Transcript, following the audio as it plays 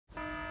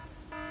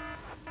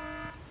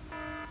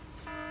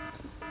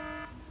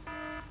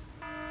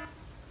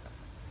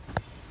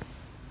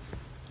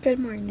Good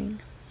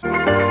morning.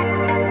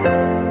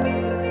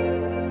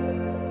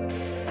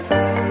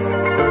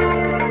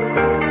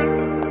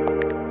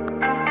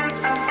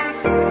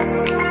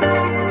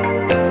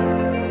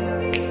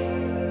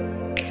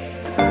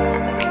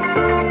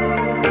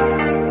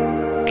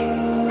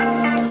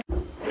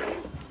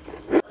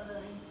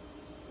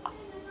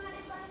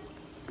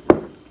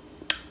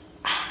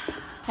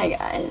 Hi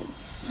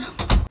guys.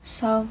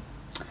 So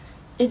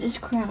it is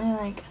currently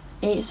like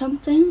 8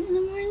 something in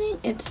the morning.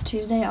 It's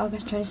Tuesday,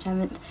 August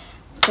 27th.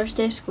 First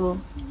day of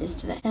school is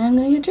today. And I'm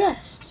gonna get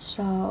dressed.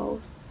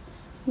 So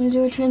I'm gonna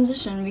do a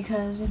transition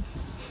because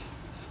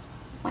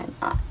why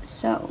not?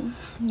 So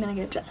I'm gonna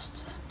get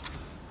dressed.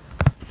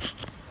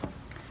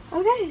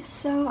 Okay,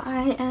 so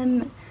I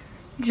am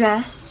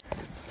dressed.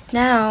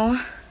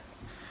 Now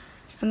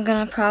I'm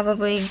gonna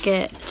probably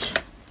get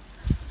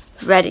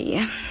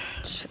ready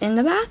in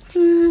the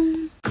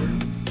bathroom.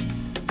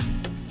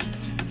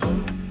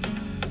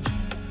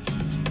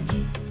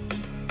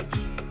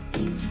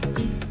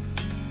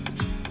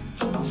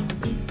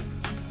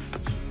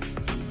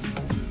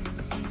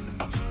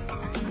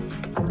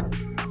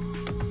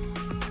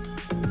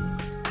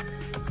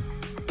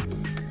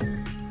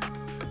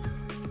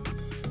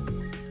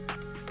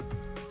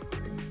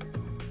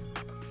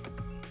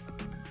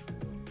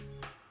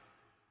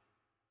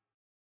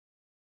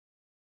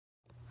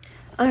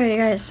 Alright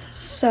guys,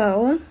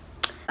 so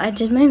I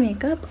did my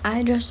makeup.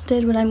 I just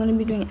did what I'm going to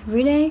be doing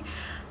every day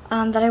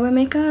that I wear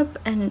makeup,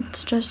 and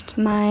it's just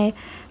my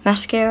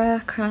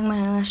mascara, curling my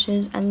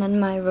eyelashes, and then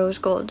my rose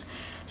gold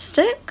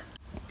stick.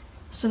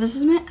 So this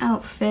is my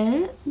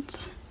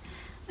outfit.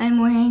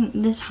 I'm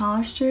wearing this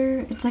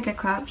Hollister, it's like a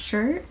crop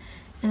shirt,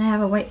 and I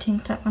have a white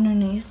tank top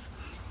underneath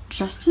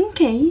just in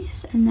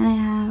case, and then I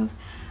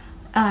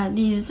have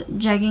these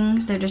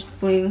jeggings. They're just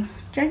blue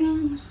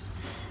jeggings.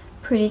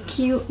 Pretty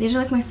cute. These are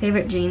like my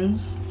favorite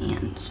jeans,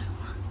 and so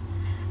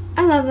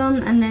I love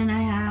them. And then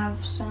I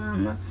have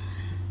some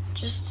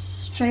just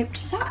striped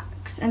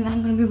socks, and then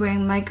I'm gonna be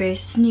wearing my gray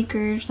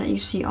sneakers that you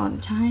see all the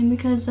time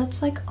because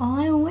that's like all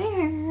I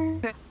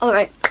wear.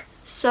 Alright,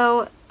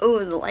 so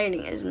oh, the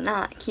lighting is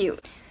not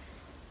cute.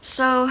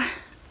 So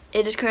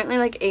it is currently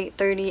like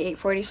 8:30,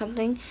 8:40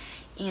 something,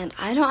 and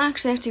I don't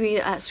actually have to be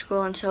at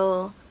school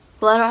until,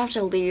 well, I don't have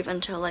to leave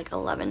until like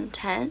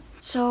 11:10.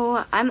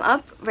 So I'm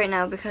up right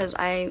now because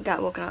I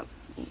got woken up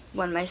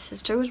when my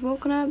sister was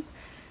woken up.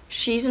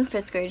 She's in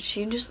 5th grade.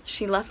 She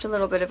left a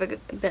little bit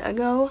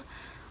ago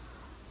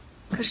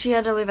because she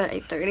had to leave at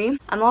 8:30.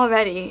 I'm all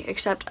ready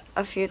except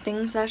a few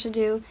things that I have to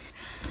do.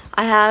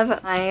 I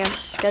have my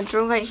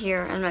schedule right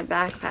here and my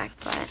backpack,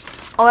 but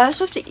oh, I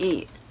also have to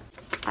eat.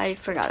 I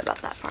forgot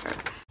about that part.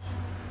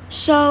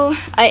 So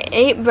I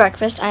ate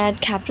breakfast. I had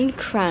Captain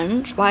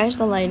Crunch. Why is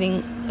the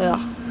lighting? Ugh.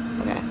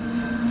 Okay.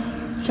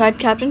 So I had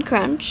Captain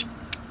Crunch,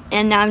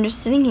 and now I'm just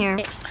sitting here.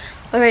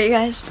 Alright, you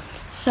guys.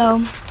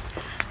 So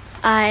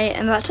I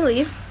am about to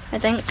leave. I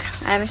think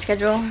I have my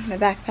schedule, my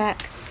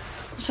backpack,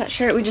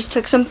 sweatshirt. We just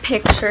took some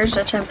pictures,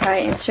 which I'm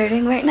probably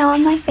inserting right now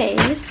on my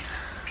face.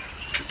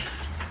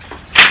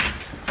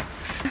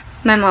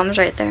 My mom's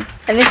right there.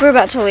 I think we're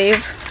about to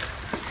leave.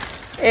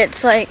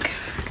 It's like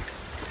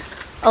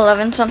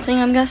 11 something,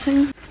 I'm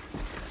guessing.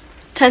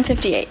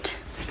 10:58.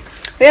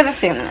 We have a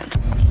few minutes.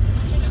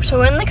 So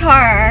we're in the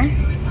car.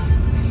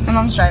 My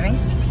mom's driving.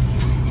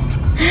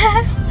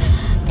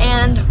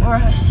 And we're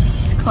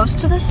close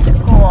to the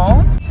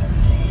school.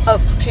 Oh,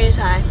 she's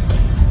high.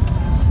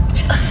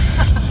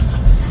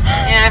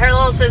 Yeah, her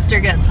little sister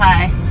gets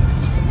high.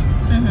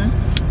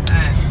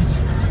 Alright.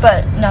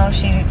 But no,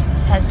 she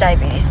has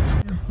diabetes.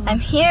 I'm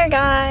here,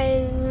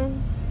 guys.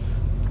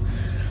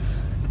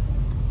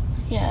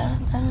 Yeah,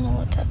 I don't know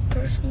what that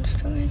person's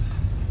doing.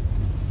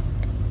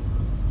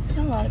 There's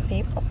a lot of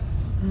people.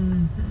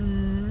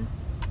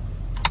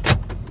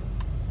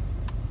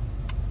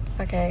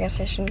 Okay, I guess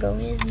I should go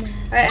in now.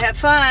 Alright, have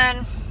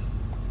fun.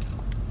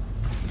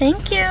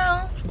 Thank you.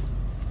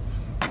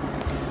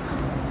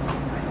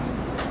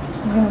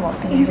 He's gonna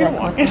walk in. He's gonna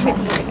walk in.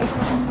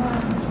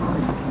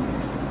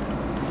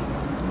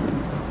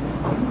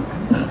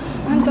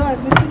 I'm done.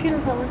 This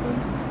computer's not working.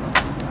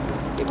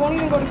 It won't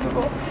even go to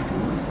Google.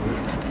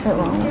 It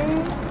won't.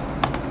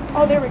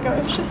 Oh, there we go.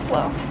 It's just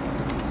slow.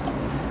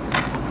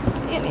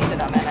 It needed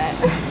a minute.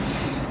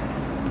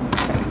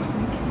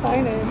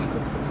 Sign in.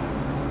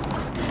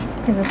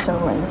 Because it's so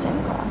we're in the same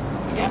class.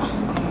 Yeah.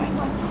 Okay,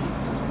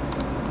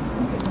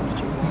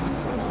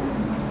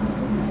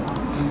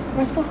 am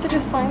I supposed to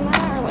just find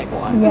that or like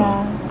what?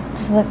 Yeah.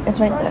 Just look, it's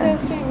right there.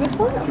 This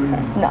one?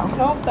 Okay. No.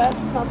 Nope,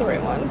 that's not the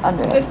right one.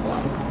 Under it. This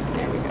one.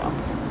 There we go.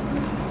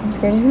 I'm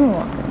scared he's gonna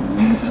walk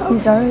in.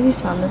 He's already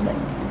sounded like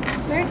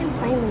American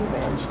Sign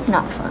Language.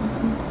 not fun.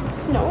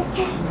 No.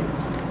 To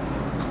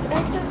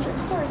access your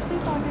course,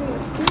 please log into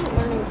the student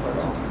learning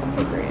portal.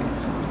 Okay, great.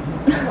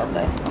 I love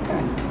this.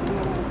 Okay.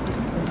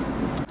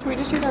 Can we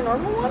just use our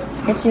normal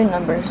one? It's your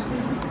numbers.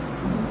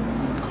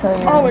 So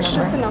Oh, it's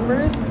just the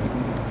numbers?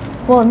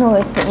 Well, no,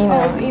 it's the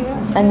email. Oh, it's the email.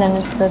 And then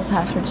it's the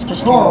password's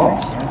just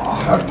yours.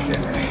 Okay.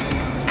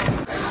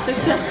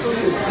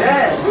 Successfully.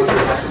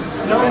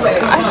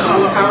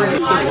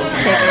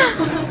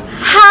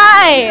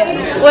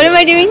 Hi! What am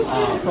I doing?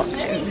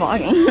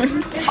 Vlogging.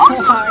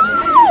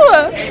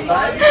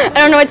 I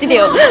don't know what to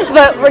do,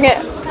 but we're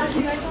gonna.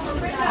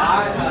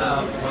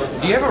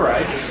 Do you have a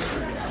ride?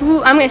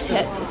 Ooh, I'm gonna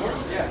sit.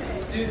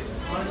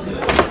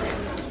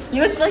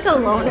 You look like a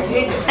loner.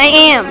 I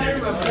am.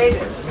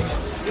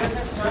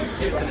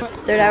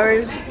 3rd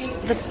hours.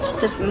 This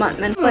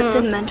mentor, but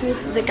the mentor,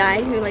 the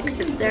guy who like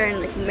sits there and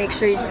like makes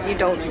sure you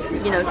don't,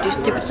 do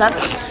stupid stuff.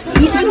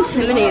 He's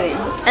intimidating.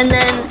 And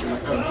then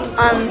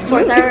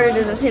 4th hour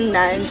doesn't seem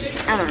that.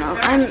 I don't know.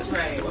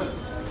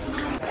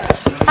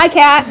 Hi,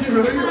 cat.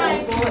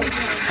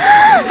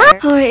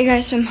 Alright, you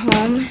guys, so I'm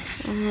home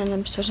and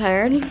I'm so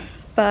tired,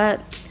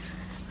 but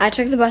I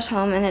took the bus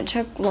home and it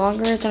took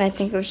longer than I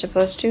think it was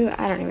supposed to.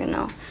 I don't even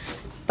know,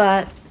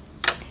 but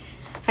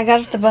I got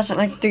off the bus at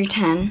like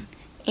 3:10.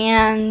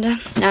 And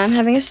now I'm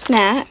having a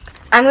snack.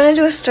 I'm gonna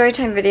do a story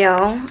time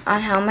video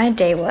on how my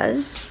day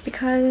was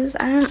because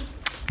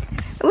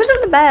it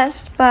wasn't the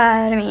best,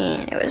 but I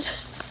mean, it was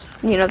just,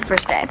 the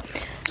first day.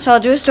 So I'll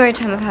do a story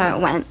time of how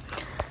it went.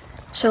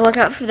 So look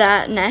out for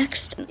that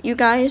next. You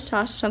guys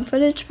saw some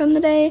footage from the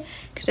day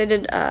because I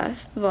did a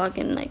vlog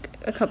in like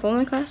a couple of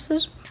my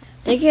classes.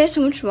 Thank you guys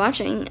so much for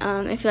watching.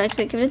 If you liked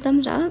it, give it a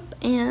thumbs up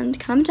and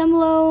comment down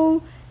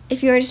below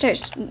if you already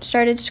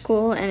started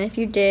school and if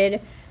you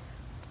did,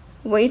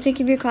 what you think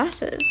of your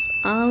classes.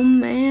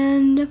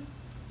 And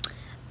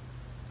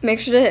make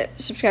sure to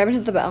subscribe and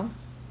hit the bell.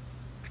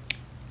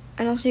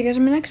 And I'll see you guys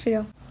in my next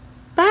video.